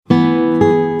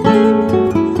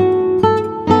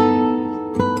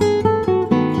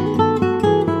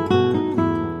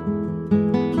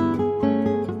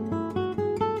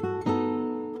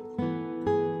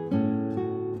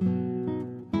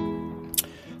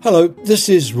Hello, this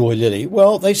is Roy Lilly.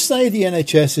 Well, they say the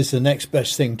NHS is the next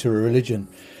best thing to a religion.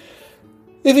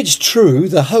 If it's true,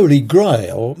 the Holy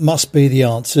Grail must be the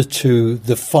answer to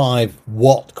the 5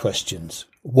 what questions.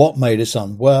 What made us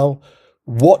unwell?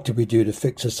 What did we do to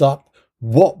fix us up?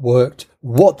 What worked?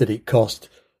 What did it cost?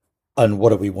 And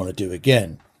what do we want to do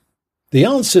again? The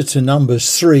answer to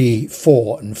numbers 3,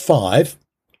 4 and 5,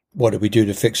 what did we do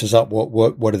to fix us up? What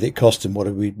worked? What did it cost? And what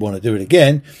do we want to do it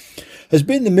again? Has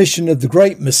been the mission of the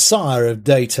great messiah of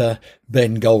data,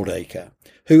 Ben Goldacre,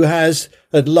 who has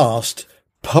at last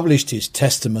published his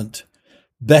testament,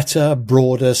 Better,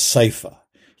 Broader, Safer,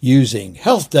 using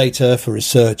health data for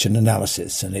research and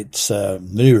analysis. And it's a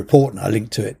new report, and I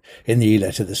linked to it in the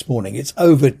e-letter this morning. It's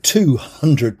over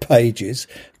 200 pages,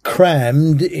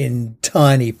 crammed in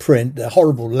tiny print, a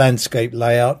horrible landscape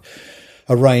layout,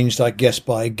 arranged, I guess,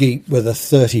 by a geek with a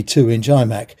 32-inch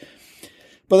iMac.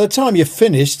 By the time you're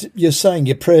finished, you're saying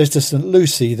your prayers to St.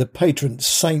 Lucy, the patron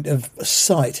saint of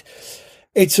sight.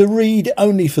 It's a read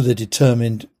only for the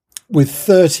determined, with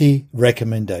 30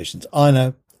 recommendations. I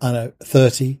know,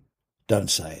 30,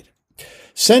 don't say it.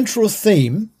 Central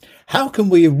theme, how can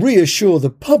we reassure the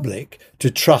public to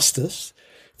trust us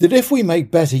that if we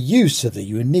make better use of the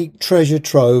unique treasure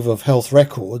trove of health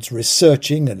records,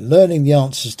 researching and learning the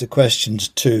answers to questions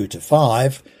 2 to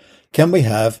 5, can we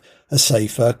have a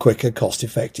safer, quicker,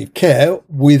 cost-effective care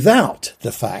without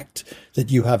the fact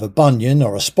that you have a bunion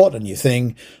or a spot on your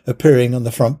thing appearing on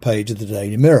the front page of the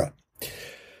Daily Mirror.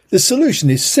 The solution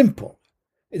is simple.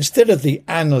 Instead of the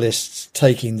analysts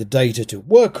taking the data to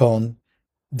work on,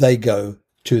 they go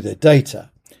to the data,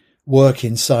 work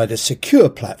inside a secure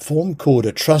platform called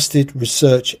a trusted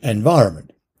research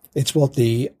environment. It's what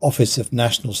the Office of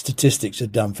National Statistics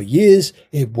have done for years.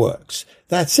 It works.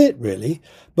 That's it, really.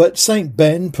 But St.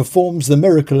 Ben performs the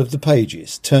miracle of the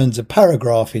pages, turns a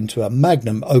paragraph into a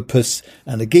magnum opus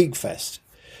and a geek fest.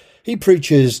 He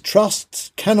preaches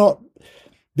trust cannot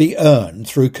be earned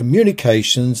through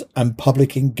communications and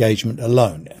public engagement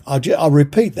alone. I'll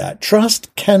repeat that.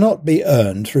 Trust cannot be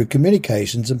earned through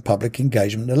communications and public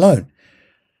engagement alone.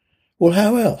 Well,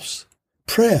 how else?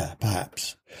 Prayer,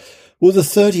 perhaps. Will the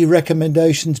 30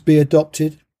 recommendations be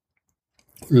adopted?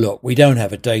 Look, we don't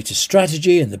have a data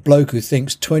strategy, and the bloke who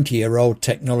thinks 20-year-old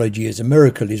technology is a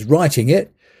miracle is writing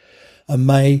it and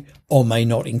may or may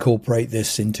not incorporate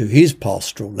this into his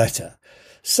pastoral letter.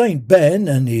 St. Ben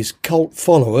and his cult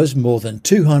followers, more than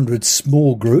 200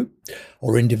 small group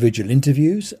or individual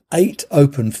interviews, 8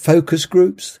 open focus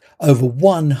groups, over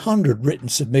 100 written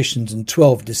submissions and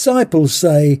 12 disciples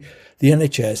say the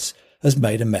NHS has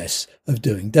made a mess of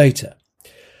doing data.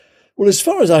 Well, as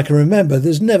far as I can remember,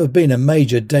 there's never been a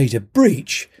major data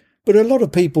breach, but a lot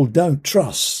of people don't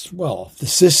trust, well, the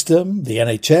system, the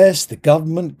NHS, the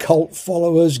government, cult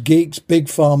followers, geeks, big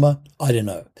pharma, I don't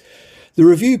know. The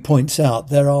review points out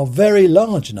there are very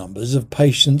large numbers of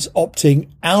patients opting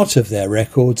out of their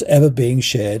records ever being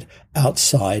shared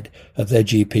outside of their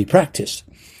GP practice.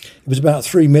 It was about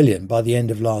 3 million by the end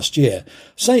of last year.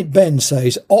 St. Ben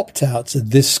says opt-outs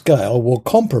at this scale will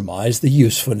compromise the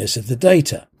usefulness of the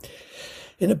data.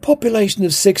 In a population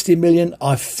of 60 million,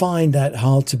 I find that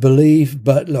hard to believe,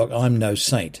 but look, I'm no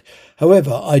saint.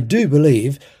 However, I do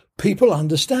believe people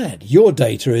understand your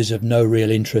data is of no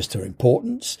real interest or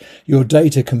importance. Your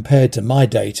data compared to my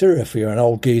data, if you're an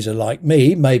old geezer like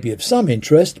me, may be of some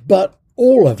interest, but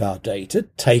all of our data,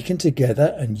 taken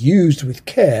together and used with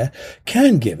care,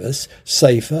 can give us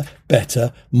safer,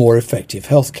 better, more effective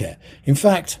healthcare. In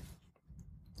fact,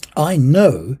 I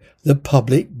know the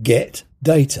public get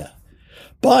data.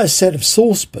 Buy a set of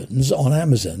saucepans on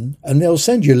Amazon and they'll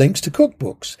send you links to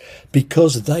cookbooks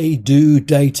because they do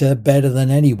data better than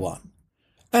anyone.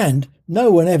 And no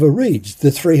one ever reads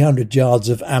the 300 yards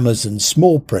of Amazon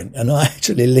small print, and I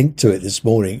actually linked to it this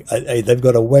morning. They've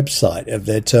got a website of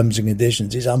their terms and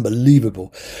conditions. It's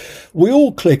unbelievable. We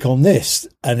all click on this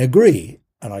and agree,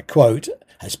 and I quote,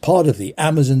 as part of the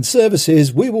Amazon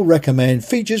services, we will recommend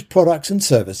features, products and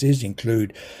services,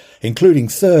 including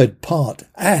third-part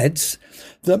ads,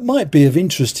 that might be of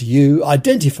interest to you,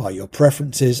 identify your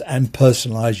preferences and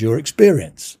personalize your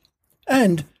experience.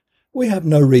 And we have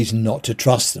no reason not to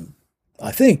trust them.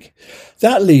 I think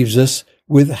that leaves us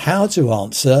with how to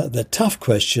answer the tough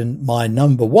question, my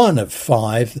number 1 of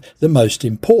 5, the most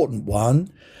important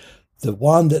one, the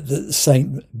one that the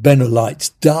St.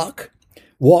 Benolites duck.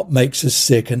 What makes us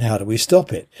sick and how do we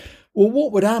stop it? Well,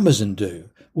 what would Amazon do?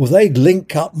 Well, they'd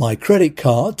link up my credit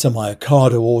card to my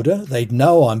Ocado order. They'd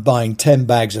know I'm buying 10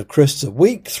 bags of crisps a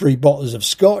week, 3 bottles of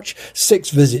scotch,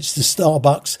 6 visits to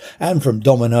Starbucks, and from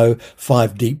Domino,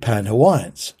 5 deep pan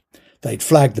Hawaiians. They'd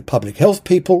flag the public health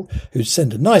people who'd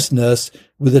send a nice nurse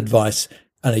with advice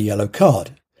and a yellow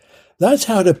card. That's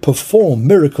how to perform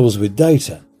miracles with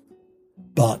data.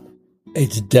 But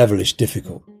it's devilish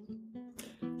difficult.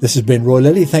 This has been Roy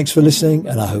Lilly. Thanks for listening,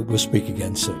 and I hope we'll speak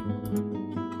again soon.